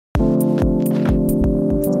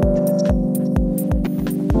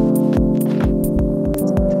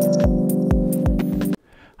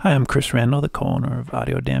Hi, I'm Chris Randall, the co-owner of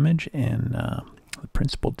Audio Damage and the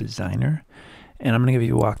principal designer. And I'm going to give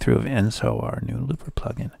you a walkthrough of Enso, our new looper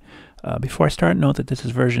plugin. Before I start, note that this is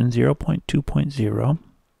version 0.2.0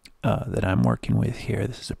 that I'm working with here.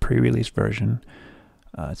 This is a pre-release version.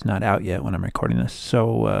 It's not out yet when I'm recording this.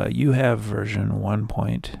 So you have version 1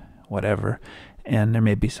 point whatever, and there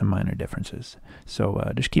may be some minor differences.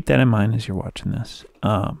 So just keep that in mind as you're watching this.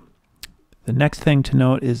 The next thing to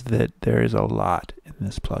note is that there is a lot in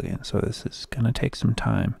this plugin, so this is going to take some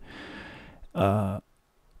time.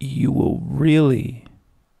 You will really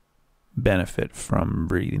benefit from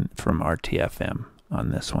reading from RTFM on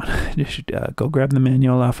this one. Just go grab the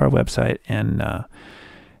manual off our website and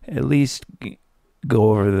at least go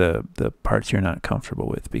over the parts you're not comfortable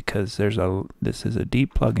with, because this is a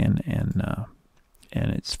deep plugin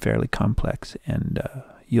and it's fairly complex, and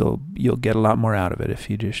you'll get a lot more out of it if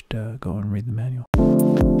you just go and read the manual.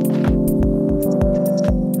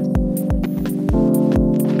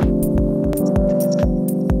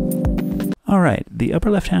 All right, the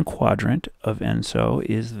upper left-hand quadrant of Enso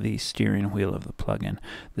is the steering wheel of the plugin.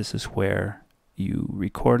 This is where you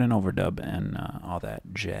record and overdub and all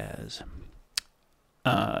that jazz.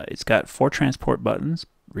 It's got 4 transport buttons: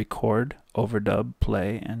 record, overdub,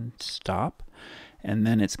 play, and stop. And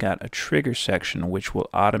then it's got a trigger section which will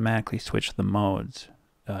automatically switch the modes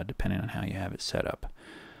depending on how you have it set up.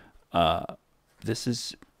 This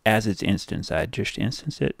is as its instance. I just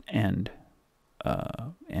instanced it and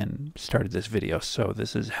started this video, so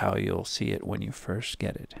this is how you'll see it when you first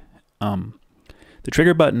get it. The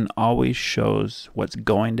trigger button always shows what's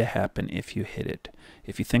going to happen if you hit it.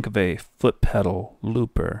 If you think of a foot pedal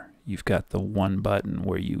looper, you've got the one button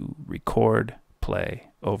where you record, play,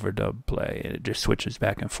 overdub, play, and it just switches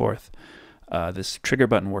back and forth. This trigger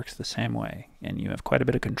button works the same way, and you have quite a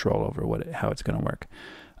bit of control over how it's going to work.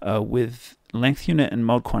 With length unit and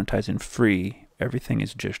mode quantizing free, everything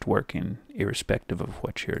is just working irrespective of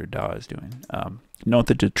what your DAW is doing. Note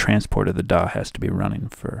that the transport of the DAW has to be running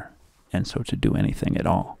for Enso to do anything at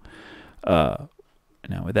all. Now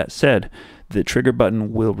with that said, the trigger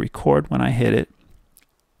button will record when I hit it.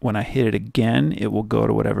 When I hit it again, it will go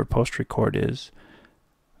to whatever post-record is,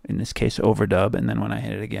 in this case overdub, and then when I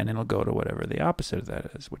hit it again, it'll go to whatever the opposite of that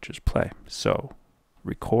is, which is play. So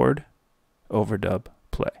record, overdub,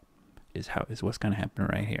 play is what's going to happen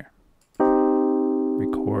right here.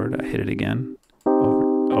 Record, I hit it again,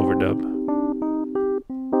 overdub,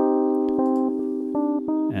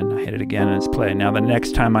 and I hit it again and it's play. Now the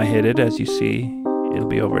next time I hit it, as you see, it'll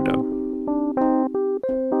be overdub.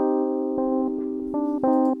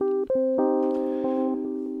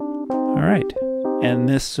 All right, and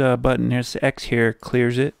this button, here's the X here,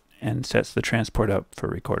 clears it and sets the transport up for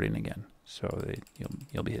recording again. So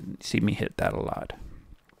you'll see me hit that a lot.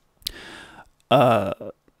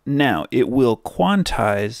 Now it will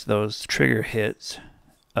quantize those trigger hits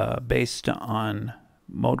based on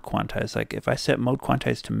mode quantize. Like if I set mode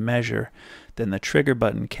quantize to measure, then the trigger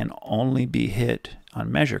button can only be hit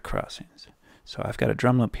on measure crossings. So I've got a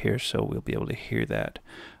drum loop here, so we'll be able to hear that.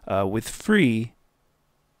 With free,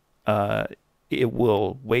 it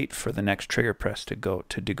will wait for the next trigger press to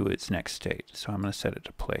do its next state. So I'm going to set it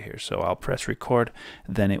to play here. So I'll press record,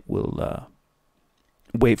 then it will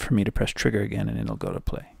wait for me to press trigger again, and it'll go to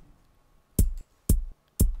play.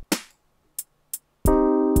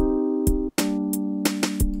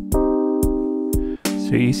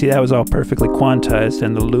 So you see that was all perfectly quantized,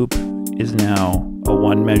 and the loop is now a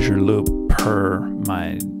 1 measure loop per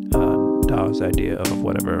my DAW's idea of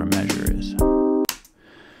whatever a measure is.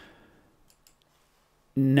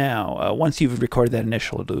 Now, once you've recorded that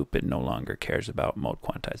initial loop, it no longer cares about mode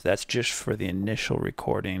quantize. That's just for the initial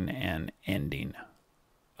recording and ending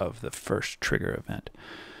of the first trigger event.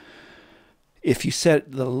 If you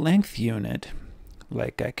set the length unit,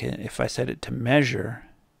 like if I set it to measure,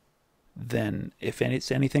 then if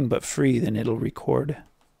it's anything but free, then it'll record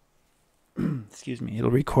excuse me,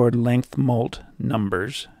 it'll record length molt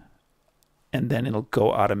numbers, and then it'll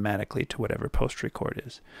go automatically to whatever post record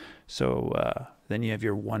is. So then you have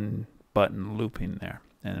your one button looping there,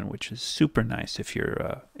 and which is super nice if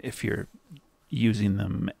you're using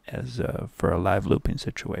them as for a live looping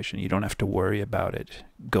situation. You don't have to worry about it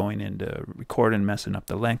going into record and messing up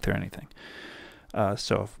the length or anything.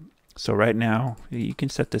 So right now you can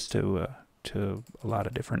set this to a lot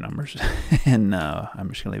of different numbers, and I'm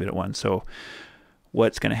just gonna leave it at 1. So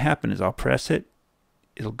what's gonna happen is I'll press it,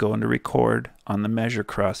 it'll go into record on the measure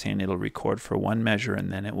crossing, it'll record for 1 measure,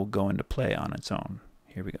 and then it will go into play on its own.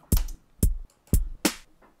 Here we go.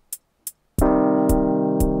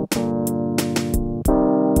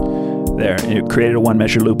 There, it created a 1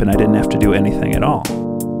 measure loop, and I didn't have to do anything at all.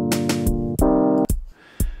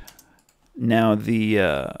 Now the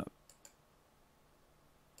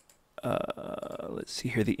let's see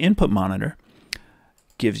here, the input monitor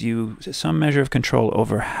gives you some measure of control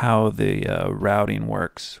over how the routing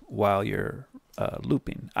works while you're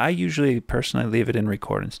looping. I usually personally leave it in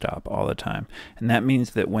record and stop all the time, and that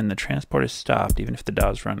means that when the transport is stopped, even if the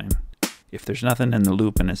DAW's running, if there's nothing in the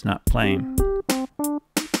loop and it's not playing,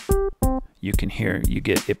 you can hear,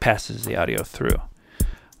 it passes the audio through.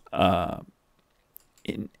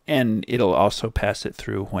 And it'll also pass it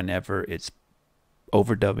through whenever it's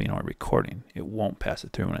overdubbing or recording. It won't pass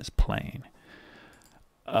it through when it's playing.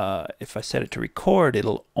 If I set it to record,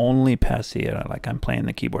 it'll only pass the, like I'm playing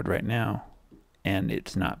the keyboard right now, and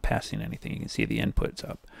it's not passing anything. You can see the input's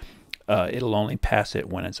up. It'll only pass it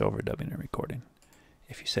when it's overdubbing and recording.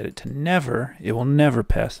 If you set it to never, it will never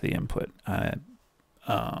pass the input.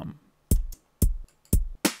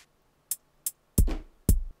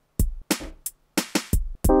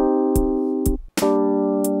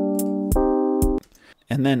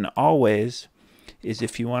 And then always is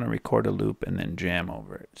if you want to record a loop and then jam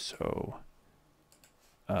over it. So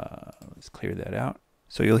let's clear that out.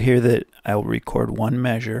 So you'll hear that I'll record one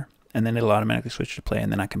measure, and then it'll automatically switch to play,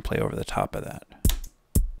 and then I can play over the top of that.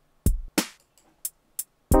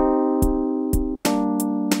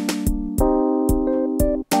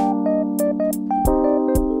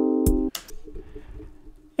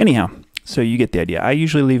 Anyhow, so you get the idea. I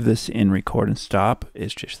usually leave this in record and stop.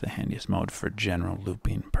 It's just the handiest mode for general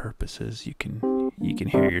looping purposes. You can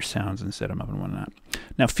hear your sounds and set them up and whatnot.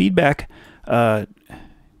 Now feedback, it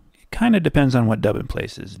kind of depends on what dub and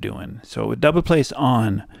place is doing. So with dub and place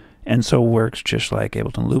on, Enso works just like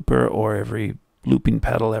Ableton Looper or every looping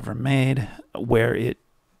pedal ever made, where it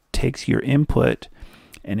takes your input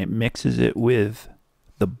and it mixes it with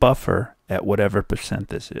the buffer at whatever percent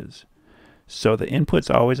this is. So the input's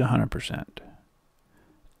always 100%,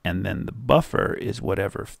 and then the buffer is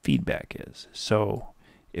whatever feedback is. So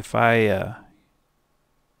if I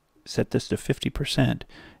set this to 50%,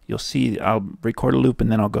 you'll see I'll record a loop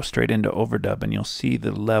and then I'll go straight into overdub, and you'll see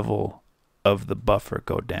the level of the buffer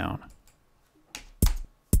go down.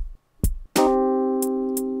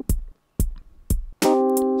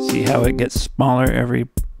 See how it gets smaller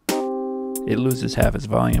it loses half its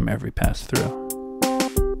volume every pass through.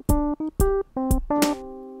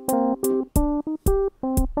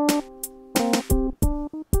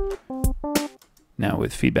 Now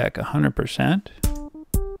with feedback 100%,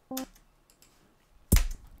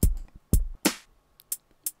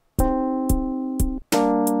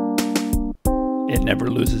 it never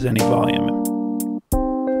loses any volume.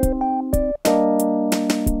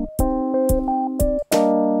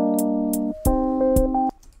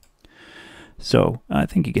 So I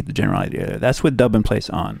think you get the general idea there. That's with dub and place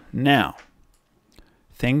on. Now,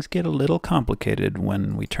 things get a little complicated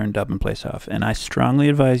when we turn dub and place off, and I strongly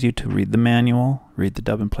advise you to read the manual, read the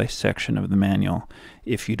dub and place section of the manual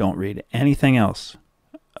if you don't read anything else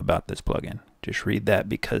about this plugin. Just read that,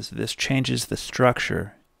 because this changes the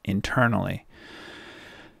structure internally.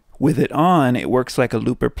 With it on, it works like a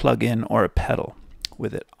looper plugin or a pedal.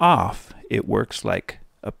 With it off, it works like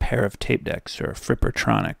a pair of tape decks, or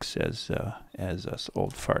frippertronics, as us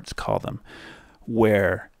old farts call them,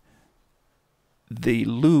 where the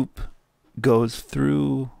loop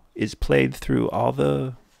is played through all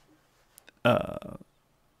the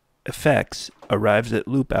effects, arrives at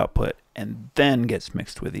loop output, and then gets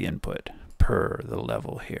mixed with the input per the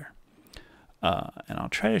level here. And I'll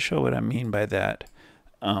try to show what I mean by that.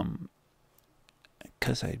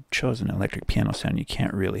 Because I chose an electric piano sound, you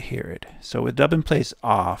can't really hear it. So with dub and place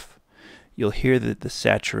off, you'll hear that the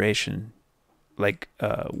saturation, like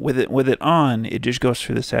with it on, it just goes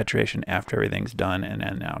through the saturation after everything's done and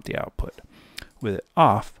then out the output. With it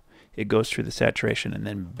off, it goes through the saturation and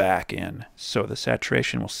then back in. So the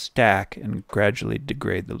saturation will stack and gradually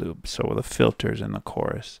degrade the loop. So with the filters and the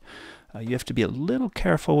chorus, you have to be a little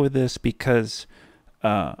careful with this, because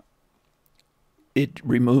it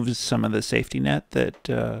removes some of the safety net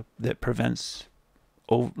that prevents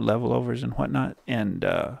level overs and whatnot, and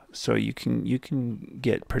so you can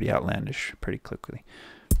get pretty outlandish pretty quickly.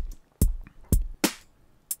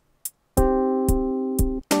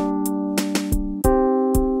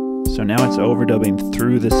 So now it's overdubbing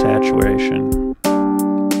through the saturation.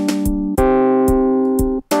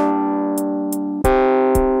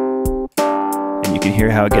 And you can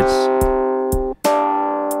hear how it gets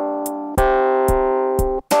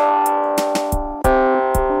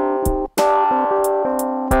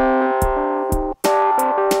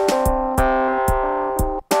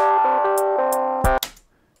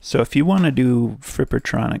So if you want to do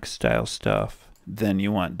frippertronic style stuff, then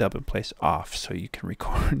you want dub in place off so you can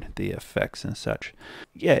record the effects and such.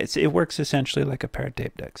 Yeah, it works essentially like a pair of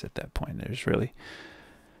tape decks at that point. There's really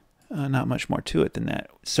not much more to it than that.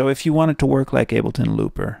 So if you want it to work like Ableton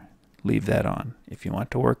Looper, leave that on. If you want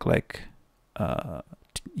it to work like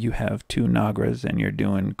you have two Nagras and you're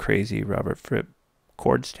doing crazy Robert Fripp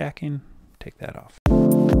chord stacking, take that off.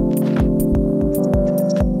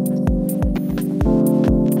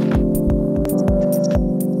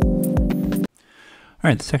 All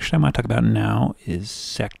right, the section I'm going to talk about now is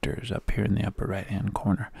sectors up here in the upper right-hand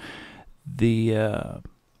corner. The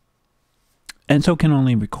Enso can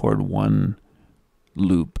only record one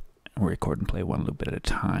loop, or record and play one loop at a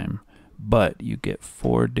time, but you get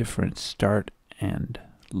 4 different start and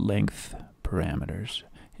length parameters,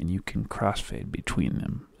 and you can crossfade between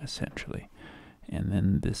them, essentially. And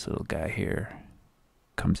then this little guy here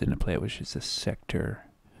comes into play, which is a sector.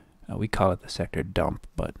 We call it the sector dump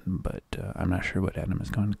button, but I'm not sure what Adam is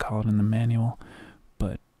going to call it in the manual.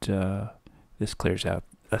 But this clears out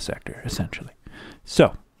a sector, essentially.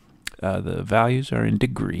 So the values are in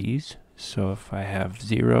degrees. So if I have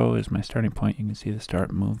 0 as my starting point, you can see the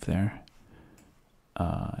start move there.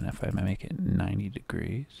 And if I make it 90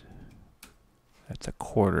 degrees, that's a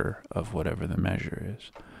quarter of whatever the measure is.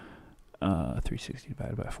 360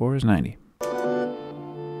 divided by 4 is 90.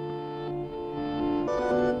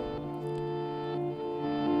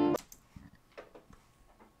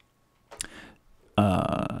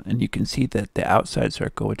 And you can see that the outside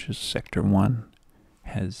circle, which is sector 1,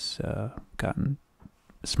 has gotten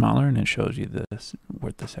smaller, and it shows you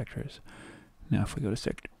what the sector is. Now if we go to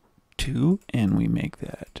sector 2 and we make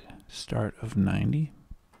that start of 90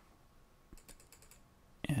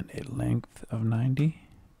 and a length of 90,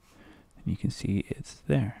 and you can see it's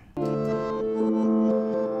there.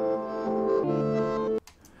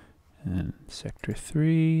 And sector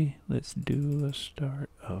 3, let's do a start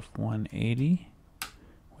of 180,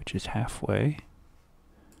 which is halfway,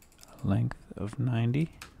 a length of 90,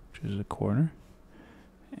 which is a quarter,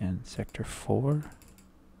 and sector 4,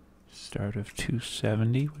 start of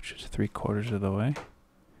 270, which is 3/4 of the way,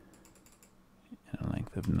 and a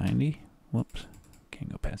length of 90. Whoops, can't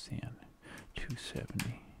go past the end.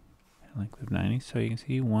 270, and a length of 90. So you can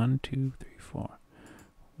see 1, 2, 3, 4.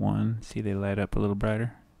 1, see they light up a little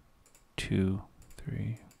brighter. 2,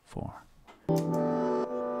 3, 4.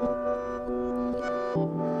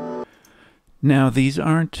 Now these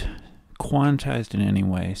aren't quantized in any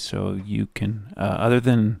way, so you can, other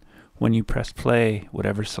than when you press play,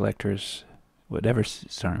 whatever sector is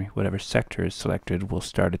selected will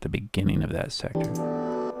start at the beginning of that sector.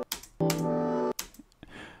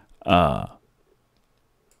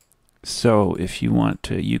 So if you want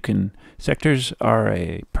to, you can, sectors are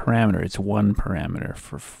a parameter. It's one parameter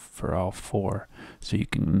for all 4. So you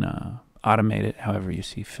can automate it however you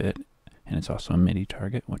see fit. And it's also a MIDI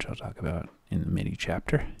target, which I'll talk about in the MIDI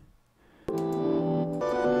chapter.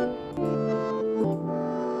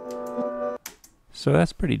 So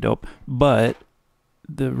that's pretty dope. But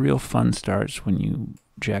the real fun starts when you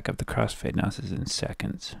jack up the crossfade. Now this is in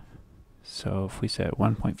seconds. So if we set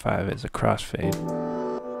 1.5 as a crossfade,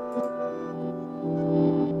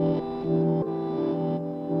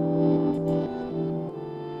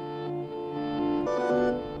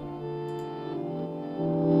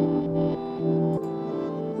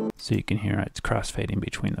 so you can hear it's crossfading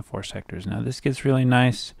between the 4 sectors. Now this gets really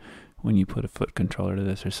nice when you put a foot controller to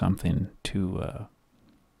this or something to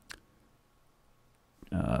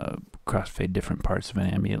crossfade different parts of an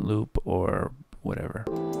ambient loop or whatever.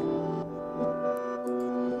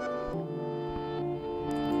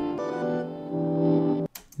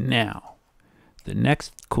 Now, the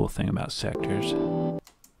next cool thing about sectors,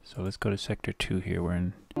 so let's go to sector 2 here. We're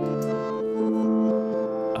in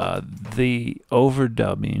the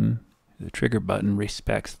overdubbing, the trigger button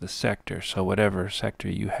respects the sector, so whatever sector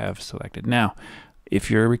you have selected. Now, if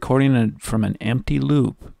you're recording from an empty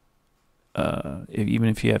loop, even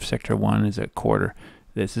if you have sector 1 is a quarter,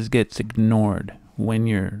 this gets ignored when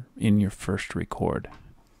you're in your first record.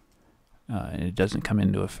 And it doesn't come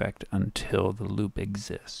into effect until the loop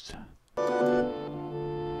exists.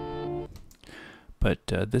 But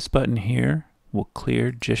this button here will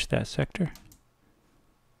clear just that sector.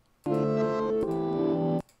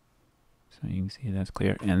 So you can see that's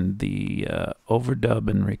clear. And the overdub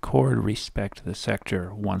and record respect the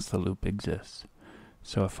sector once the loop exists.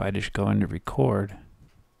 So if I just go into record,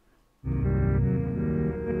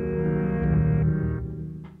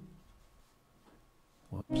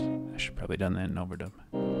 whoops, I should probably done that in overdub.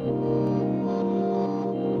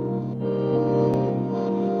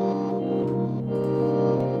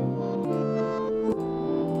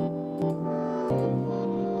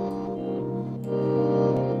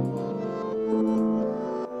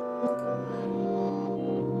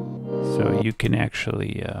 So you can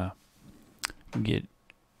actually get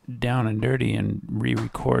down and dirty and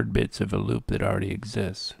re-record bits of a loop that already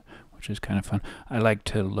exists, which is kind of fun. I like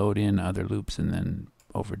to load in other loops and then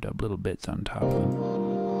overdub little bits on top of them.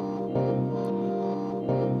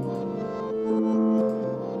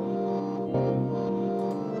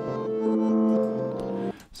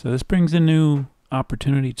 So this brings a new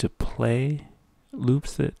opportunity to play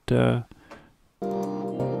loops that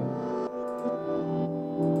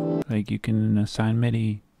like you can assign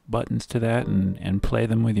MIDI buttons to that and play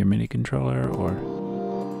them with your MIDI controller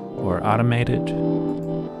or automate it.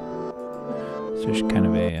 So there's kind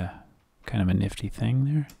of a nifty thing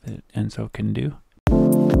there that Enso can do.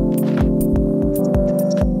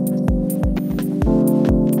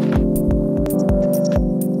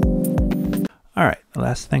 Alright, the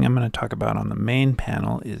last thing I'm going to talk about on the main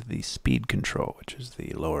panel is the speed control, which is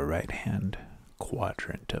the lower right hand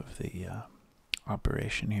quadrant of the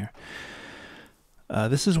operation here.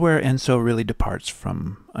 This is where Enso really departs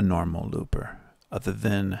from a normal looper, other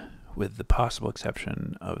than with the possible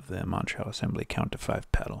exception of the Montreal Assembly count to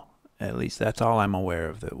 5 pedal. At least that's all I'm aware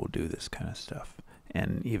of that will do this kind of stuff.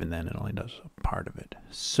 And even then it only does a part of it.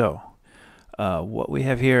 So what we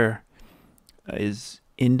have here is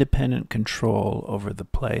independent control over the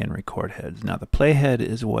play and record heads. Now the play head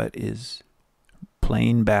is what is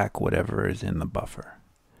playing back whatever is in the buffer.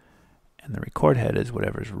 And the record head is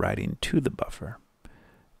whatever is writing to the buffer.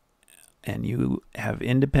 And you have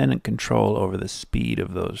independent control over the speed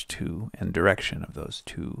of those two and direction of those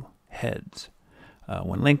two heads.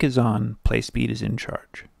 When link is on, play speed is in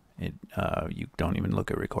charge. You don't even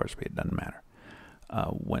look at record speed, it doesn't matter.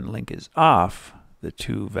 When link is off, the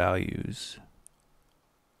two values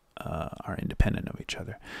are independent of each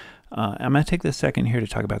other. I'm going to take this second here to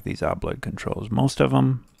talk about these obload controls. Most of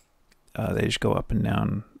them, they just go up and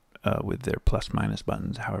down with their plus minus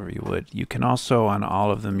buttons, however you would. You can also, on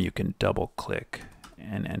all of them, you can double click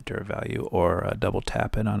and enter a value, or double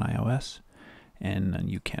tap it on iOS. And then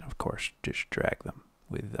you can, of course, just drag them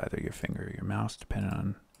with either your finger or your mouse, depending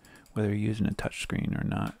on whether you're using a touch screen or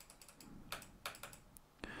not.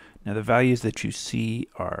 Now the values that you see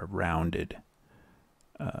are rounded.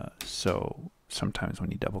 So sometimes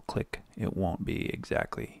when you double click, it won't be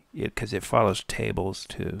exactly it, because it follows tables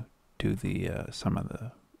to do the some of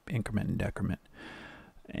the increment and decrement,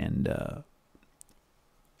 and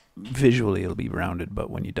visually it'll be rounded, but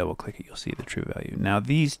when you double click it you'll see the true value. Now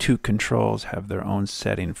these two controls have their own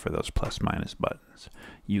setting for those plus minus buttons.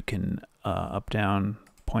 You can up down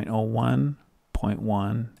 0.01,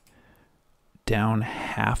 0.1, down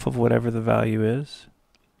half of whatever the value is,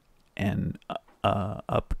 and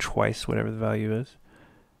up twice whatever the value is,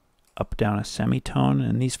 up down a semitone,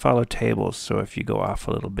 and these follow tables, so if you go off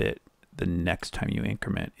a little bit, the next time you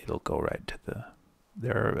increment it'll go right to the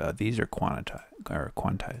these are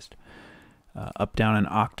quantized. Up down an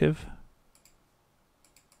octave,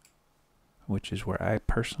 which is where I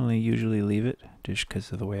personally usually leave it, just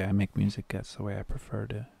because of the way I make music. That's the way I prefer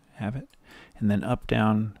to have it. And then up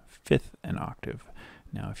down fifth an octave.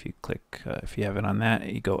 Now if you click, if you have it on that,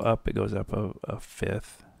 you go up, it goes up a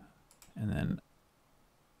fifth, and then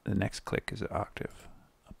the next click is an octave,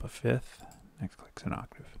 up a fifth, next click's an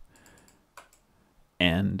octave.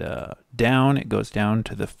 And down, it goes down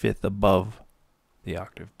to the fifth above the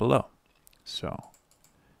octave below. So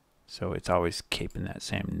it's always keeping that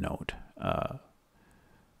same note.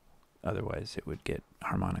 Otherwise it would get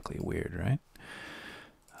harmonically weird, right?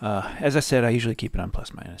 As I said, I usually keep it on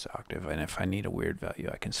plus minus octave, and if I need a weird value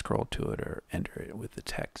I can scroll to it or enter it with the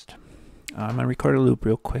text. I'm going to record a loop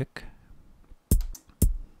real quick.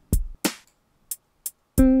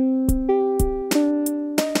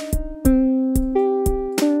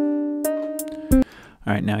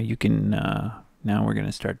 Alright, now you can, now we're going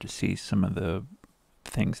to start to see some of the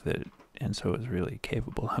things that Enso is really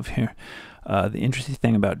capable of here. The interesting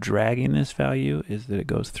thing about dragging this value is that it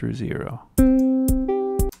goes through 0.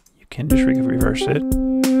 You can just reverse it.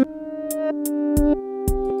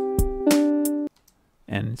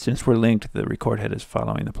 And since we're linked, the record head is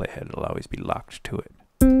following the playhead. It'll always be locked to it.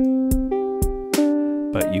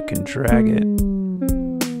 But you can drag it.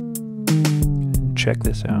 Check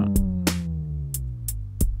this out.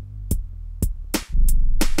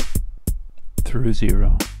 Through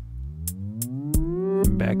 0.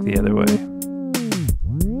 And back the other way.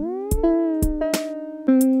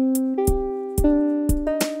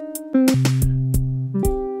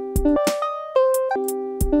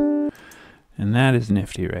 And that is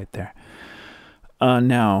nifty right there.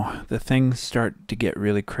 Now, the things start to get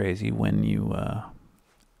really crazy when you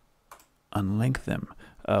unlink them.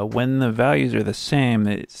 When the values are the same,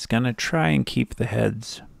 it's going to try and keep the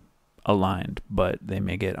heads aligned, but they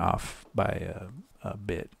may get off by a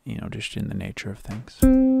bit, you know, just in the nature of things.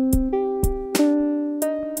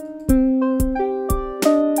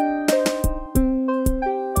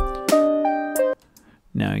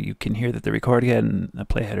 Now you can hear that the record head and the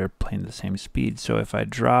playhead are playing the same speed. So if I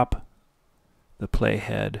drop the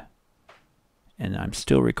playhead and I'm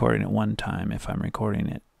still recording at one time, if I'm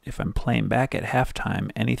playing back at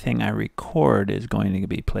halftime, anything I record is going to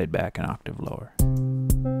be played back an octave lower.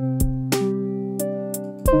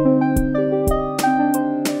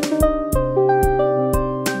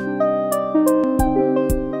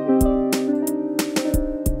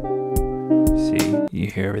 You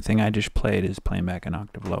hear everything I just played is playing back an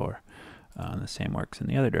octave lower. And the same works in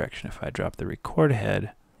the other direction. If I drop the record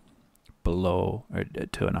head below, or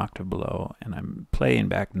to an octave below, and I'm playing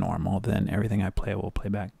back normal, then everything I play will play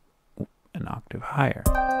back an octave higher.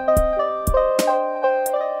 I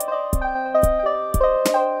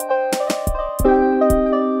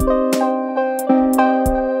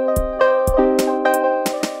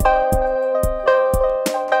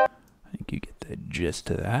think you get the gist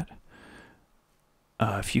of that.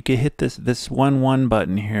 If you could hit this 1-1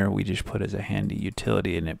 button here, we just put as a handy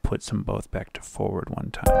utility, and it puts them both back to forward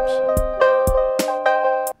 1 times.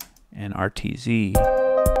 And RTZ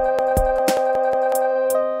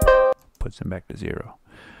puts them back to 0.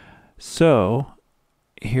 So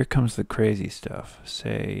here comes the crazy stuff.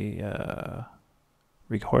 Say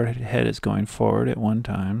record head is going forward at 1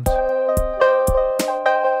 times.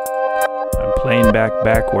 I'm playing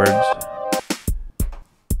backwards.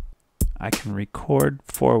 I can record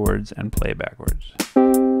forwards and play backwards.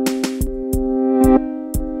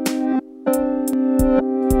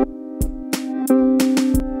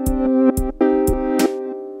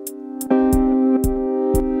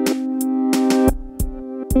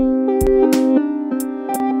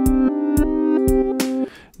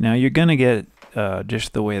 Now you're going to get,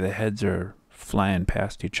 just the way the heads are flying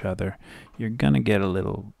past each other, you're going to get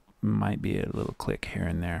might be a little click here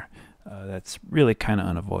and there. That's really kind of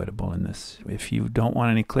unavoidable in this. If you don't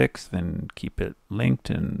want any clicks, then keep it linked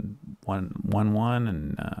and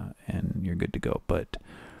 1-1, and you're good to go. But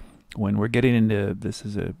when we're getting into this,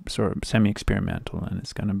 is a sort of semi-experimental, and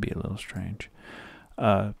it's going to be a little strange.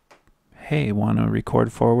 Hey, want to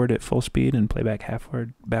record forward at full speed and play back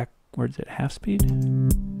backwards at half speed?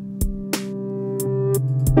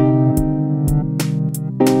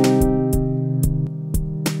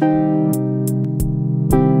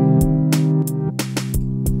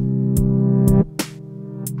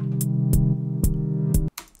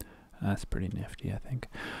 That's pretty nifty, I think.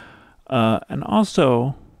 And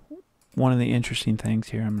also, one of the interesting things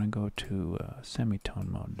here, I'm going to go to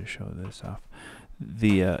semitone mode to show this off.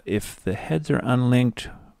 If the heads are unlinked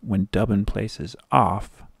when dub in place is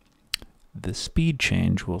off, the speed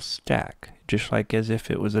change will stack, just like as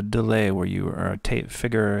if it was a delay where you are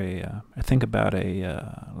think about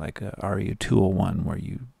like a RU201 where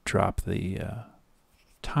you drop the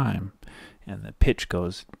time and the pitch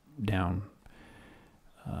goes down.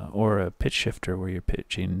 Or a pitch shifter where you're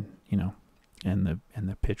pitching, you know, and the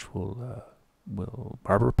pitch will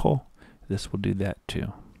barber pull. This will do that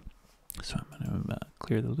too. So I'm going to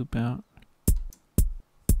clear the loop out.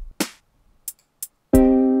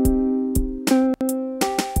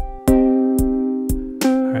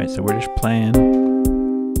 All right, so we're just playing.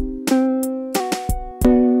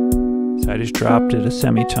 So I just dropped it a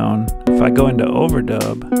semitone. If I go into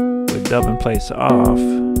overdub with dub in place off,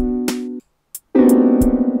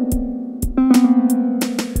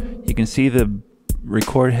 you can see the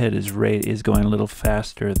record head is going a little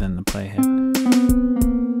faster than the playhead.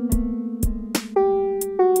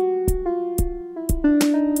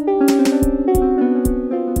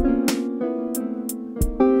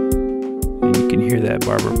 And you can hear that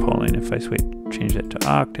barber pulling. If I change that to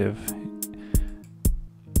octave,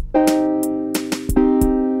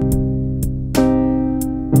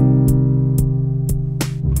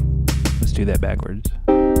 let's do that backwards.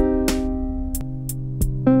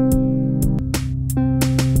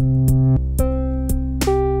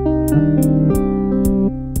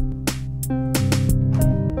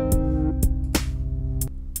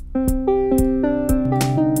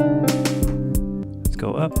 Let's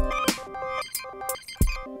go up.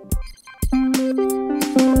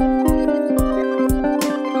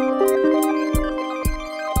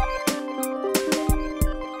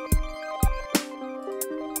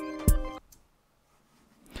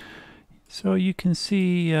 So you can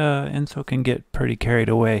see Enso can get pretty carried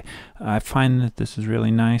away. I find that this is really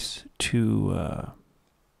nice to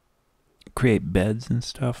create beds and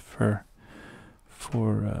stuff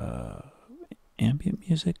for ambient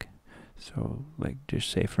music. So like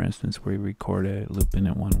just say for instance we record a loop in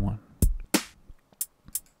at 1-1.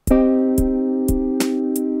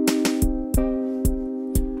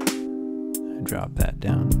 And drop that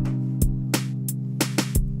down.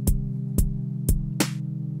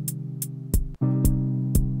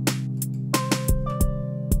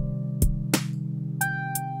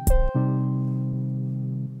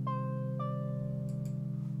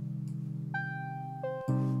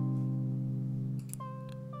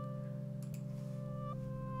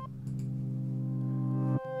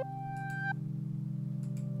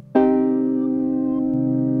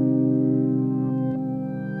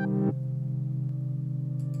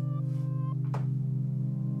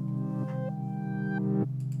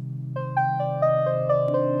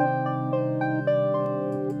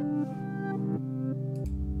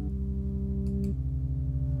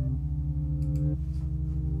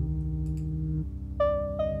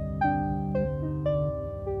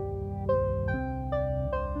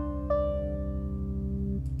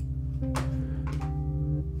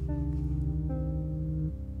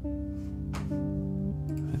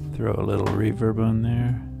 Throw a little reverb on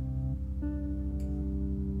there,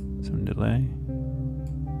 some delay.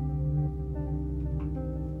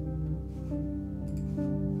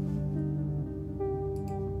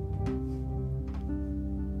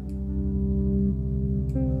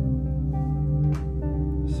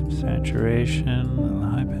 Some saturation, a little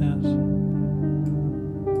high pass.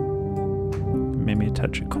 Maybe a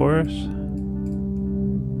touch of chorus.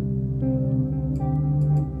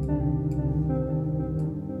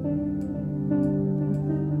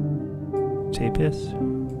 Tapeus.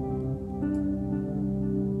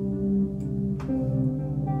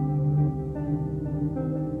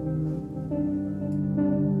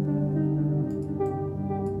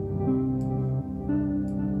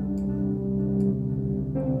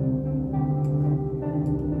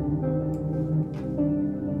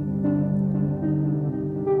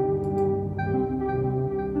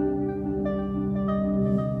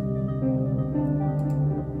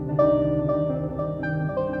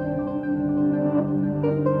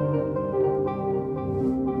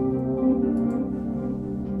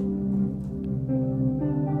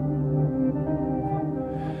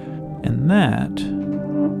 And that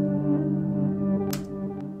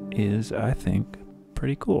is, I think,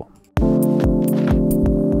 pretty cool.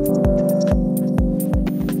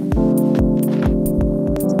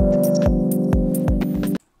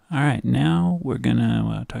 All right, now we're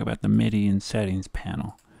gonna talk about the MIDI and settings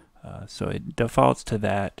panel. So it defaults to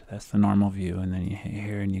that. That's the normal view, and then you hit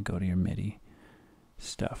here and you go to your MIDI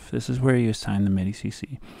stuff. This is where you assign the MIDI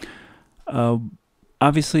CC.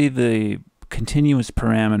 Obviously, the continuous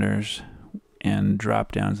parameters and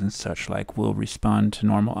drop downs and such like will respond to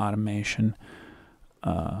normal automation,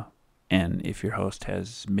 and if your host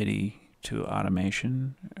has MIDI to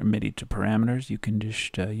automation or MIDI to parameters, you can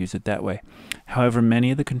just use it that way. However,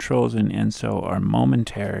 many of the controls in Enso are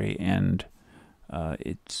momentary, and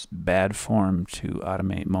it's bad form to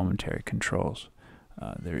automate momentary controls.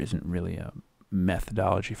 There isn't really a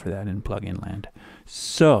methodology for that in plugin land.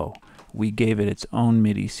 So we gave it its own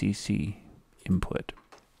MIDI CC input.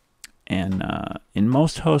 And in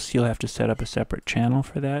most hosts, you'll have to set up a separate channel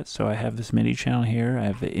for that. So I have this MIDI channel here. I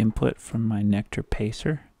have the input from my Nectar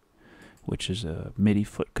Pacer, which is a MIDI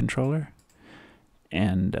foot controller.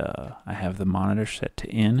 And I have the monitor set to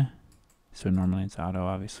in. So normally it's auto.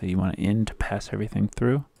 Obviously, you want it in to pass everything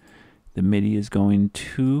through. The MIDI is going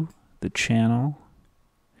to the channel.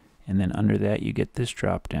 And then under that, you get this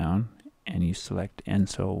drop down. And you select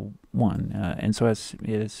Enso 1. Enso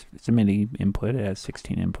it's a MIDI input. It has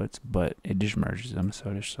 16 inputs, but it just merges them,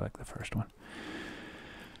 so just select the first one.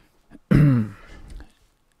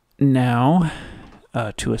 Now,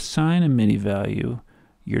 to assign a MIDI value,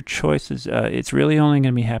 your choice is, it's really only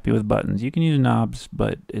going to be happy with buttons. You can use knobs,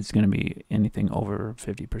 but it's going to be anything over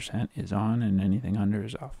 50% is on and anything under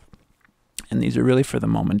is off. And these are really for the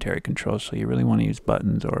momentary controls, so you really want to use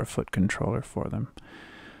buttons or a foot controller for them.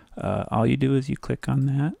 All you do is you click on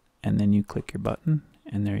that, and then you click your button,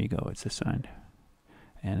 and there you go, it's assigned.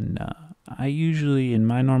 And I usually, in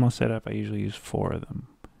my normal setup, I usually use 4 of them.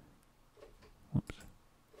 Whoops.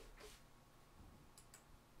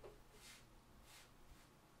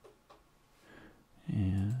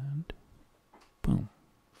 And boom,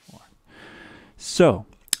 4. So,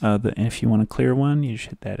 if you want to clear one, you just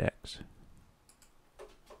hit that X.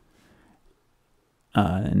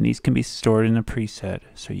 And these can be stored in a preset,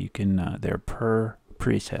 so you can, they're per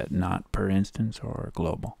preset, not per instance or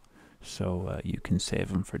global. So you can save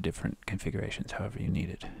them for different configurations, however you need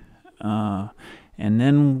it. And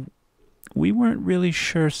then we weren't really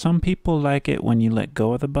sure. Some people like it when you let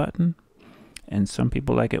go of the button. and some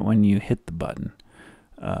people like it when you hit the button.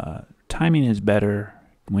 Timing is better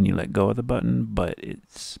when you let go of the button, but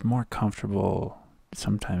it's more comfortable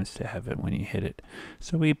sometimes to have it when you hit it.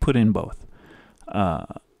 So we put in both.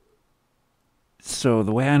 So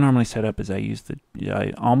the way I normally set up is I use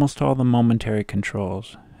almost all the momentary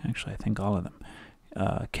controls. Actually, I think all of them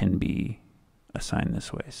can be assigned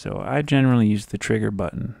this way. So I generally use the trigger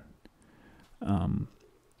button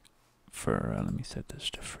for, let me set this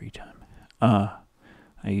to free time.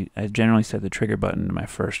 I generally set the trigger button to my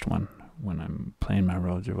first one when I'm playing my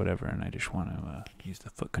roads or whatever, and I just want to use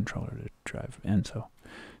the foot controller to drive Enso.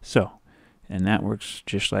 So, and that works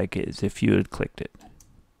just like as if you had clicked it.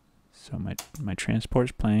 So my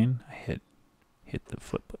transport's playing. I hit the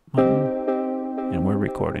flip button, and we're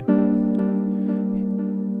recording.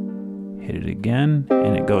 Hit it again,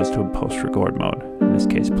 and it goes to a post-record mode. In this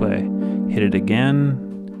case, play. Hit it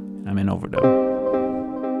again, I'm in overdub.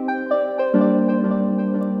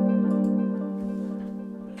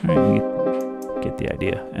 Alright, you get the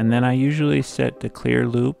idea. And then I usually set the clear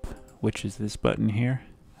loop, which is this button here.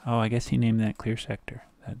 Oh, I guess he named that clear sector.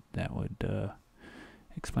 That would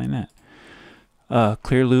explain that.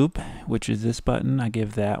 Clear loop, which is this button, I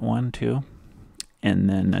give that one too. And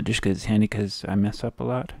then just because it's handy, because I mess up a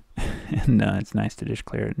lot. And it's nice to just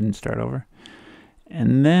clear it and start over.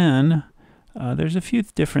 And then there's a few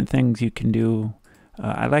different things you can do.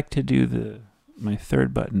 I like to do my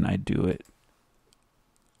third button, I do it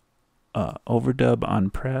overdub on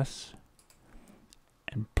press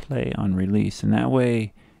and play on release, and that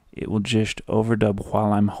way it will just overdub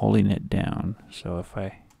while I'm holding it down. So if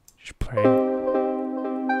I just play,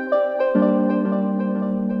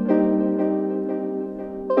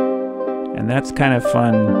 and that's kind of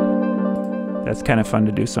fun. That's kind of fun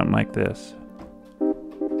to do something like this.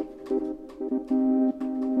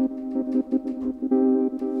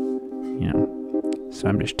 You know, so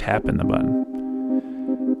I'm just tapping the button.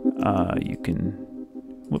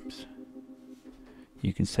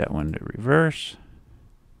 You can set one to reverse,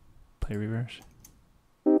 play reverse.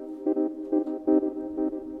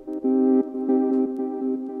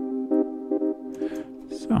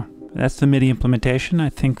 So that's the MIDI implementation. I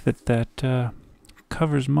think that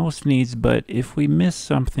covers most needs, but if we miss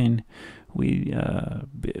something, we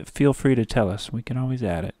feel free to tell us. We can always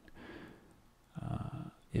add it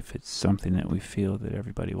if it's something that we feel that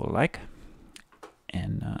everybody will like.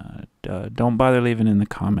 And don't bother leaving in the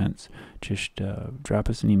comments. Just drop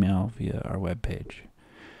us an email via our webpage.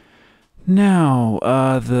 Now,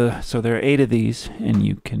 so there are 8 of these, and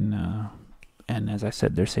you can, and as I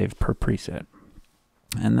said, they're saved per preset.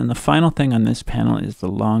 And then the final thing on this panel is the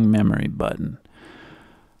long memory button.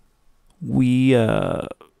 We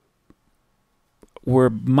were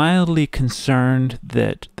mildly concerned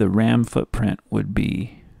that the RAM footprint would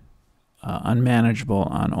be unmanageable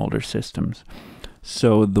on older systems.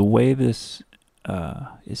 So the way this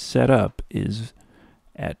is set up is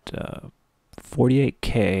at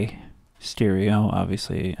 48K stereo,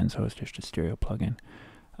 obviously, and so it's just a stereo plugin.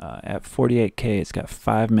 At 48K, it's got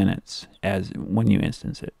 5 minutes as when you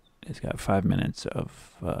instance it. It's got 5 minutes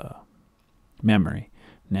of memory.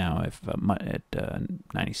 Now, if at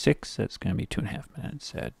 96, that's going to be 2.5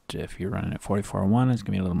 minutes. If you're running at 44.1, it's going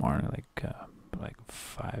to be a little more, like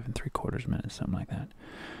 5 3/4 minutes, something like that.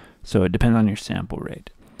 So it depends on your sample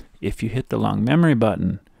rate. If you hit the long memory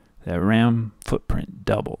button, that RAM footprint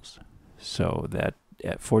doubles. So that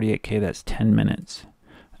at 48K, that's 10 minutes.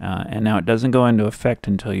 And now it doesn't go into effect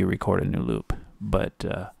until you record a new loop. But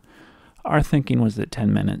our thinking was that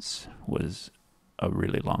 10 minutes was a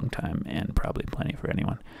really long time and probably plenty for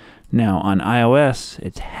anyone. Now on iOS,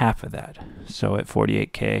 it's half of that. So at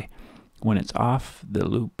 48K, when it's off, the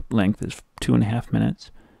loop length is 2.5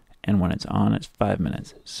 minutes. And when it's on, it's 5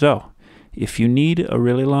 minutes. So if you need a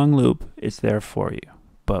really long loop, it's there for you.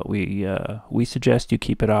 But we suggest you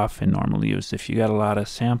keep it off in normal use. If you got a lot of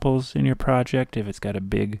samples in your project, if it's got a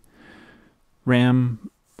big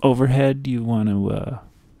RAM overhead, you want to,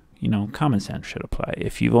 you know, common sense should apply.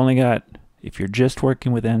 If you're just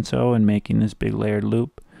working with Enso and making this big layered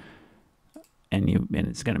loop, and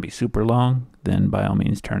it's going to be super long, then by all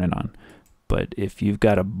means turn it on. But if you've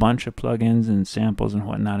got a bunch of plugins and samples and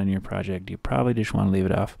whatnot in your project, you probably just want to leave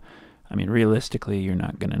it off. I mean, realistically, you're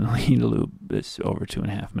not going to need a loop that's over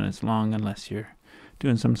 2.5 minutes long unless you're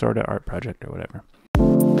doing some sort of art project or whatever.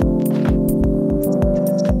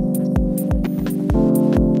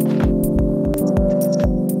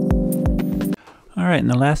 All right, and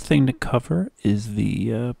the last thing to cover is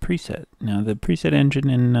the preset. Now, the preset engine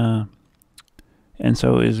in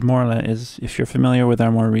Enso is more or less, if you're familiar with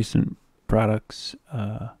our more recent products,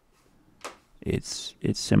 It's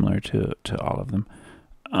similar to all of them.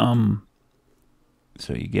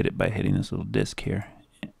 So you get it by hitting this little disc here.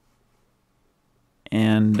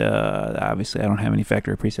 And obviously I don't have any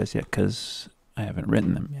factory presets yet because I haven't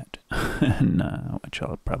written them yet, and which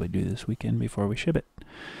I'll probably do this weekend before we ship it.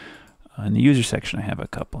 In the user section I have a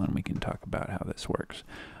couple, and we can talk about how this works.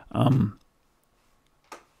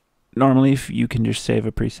 Normally if you can just save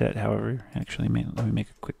a preset, however, actually let me make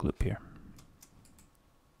a quick loop here.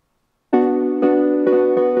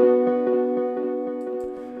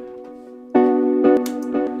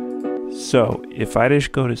 So if I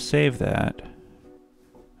just go to save that,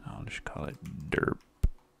 I'll just call it derp.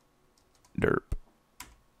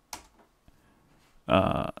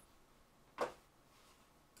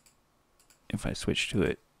 If I switch to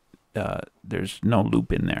it, there's no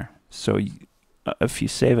loop in there. So if you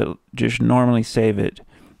save it, just normally save it,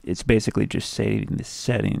 it's basically just saving the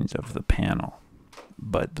settings of the panel,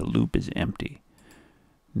 but the loop is empty.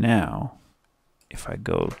 Now, if I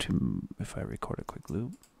record a quick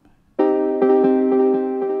loop,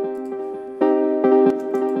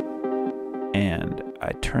 and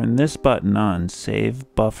I turn this button on,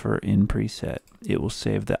 save buffer in preset, it will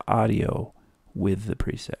save the audio with the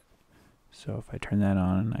preset. So if I turn that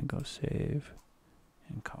on and I go save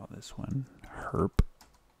and call this one herp,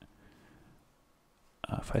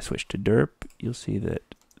 if I switch to derp, you'll see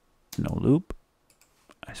that no loop.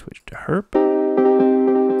 I switch to herp,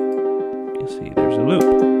 you'll see there's a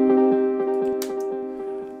loop.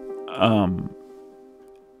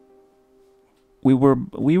 We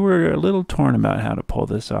were a little torn about how to pull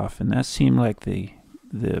this off, and that seemed like the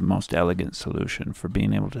most elegant solution for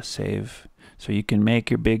being able to save. So you can make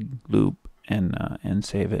your big loop and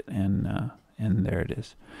save it, and there it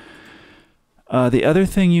is. The other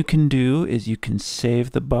thing you can do is you can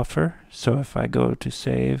save the buffer. So if I go to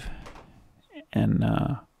save, and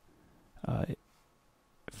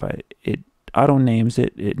it auto names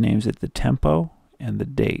it, names it the tempo and the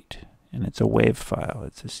date. And it's a WAV file.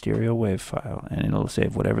 It's a stereo WAV file, and it'll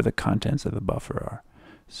save whatever the contents of the buffer are.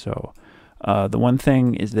 So the one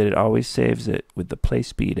thing is that it always saves it with the play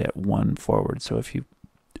speed at 1 forward. So if you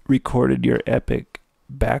recorded your epic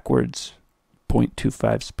backwards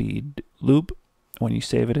 0.25 speed loop, when you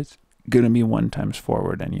save it, it's going to be 1 times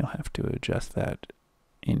forward, and you'll have to adjust that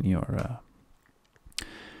in your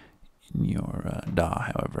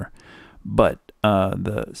DAW, however. But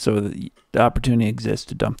the opportunity exists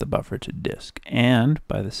to dump the buffer to disk, and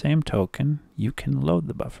by the same token, you can load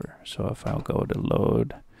the buffer. So if I'll go to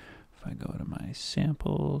load, if I go to my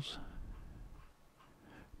samples,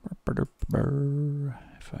 if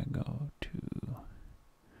I go to,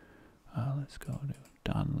 let's go to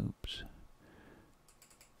Don Loops.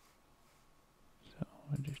 So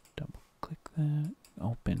I just double click that,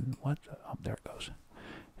 open, oh, there it goes.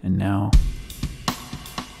 And now,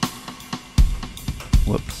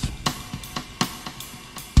 whoops.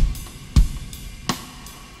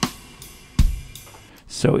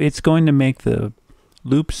 So it's going to make the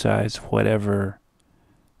loop size whatever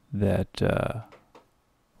that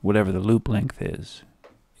whatever the loop length is.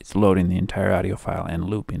 It's loading the entire audio file and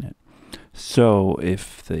looping it. So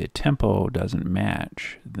if the tempo doesn't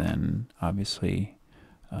match, then obviously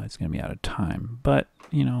it's going to be out of time. But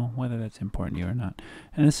you know, whether that's important to you or not.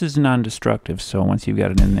 And this is non-destructive, so once you've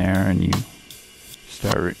got it in there and you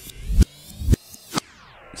start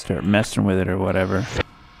messing with it or whatever,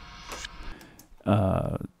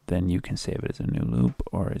 then you can save it as a new loop,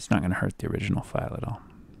 or it's not going to hurt the original file at all.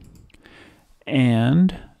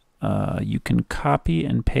 And you can copy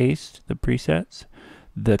and paste the presets.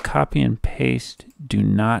 The copy and paste do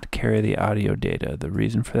not carry the audio data. The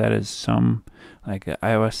reason for that is some, like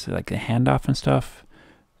iOS, like the handoff and stuff,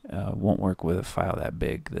 won't work with a file that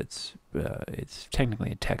big. That's it's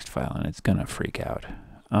technically a text file, and it's gonna freak out.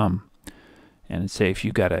 And say if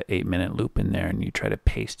you got an 8-minute loop in there and you try to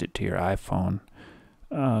paste it to your iPhone,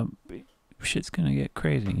 shit's gonna get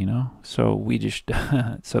crazy, you know. So we just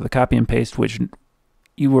so the copy and paste, which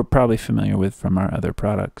you were probably familiar with from our other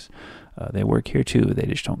products, they work here too. They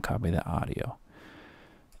just don't copy the audio.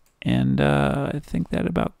 And I think that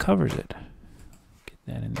about covers it. Get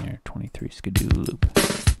that in there. 23 skidoo loop.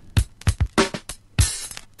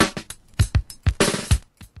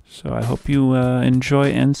 So I hope you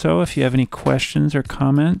enjoy Enso. If you have any questions or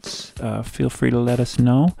comments, feel free to let us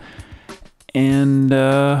know. And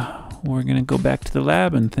we're going to go back to the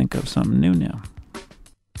lab and think of something new now.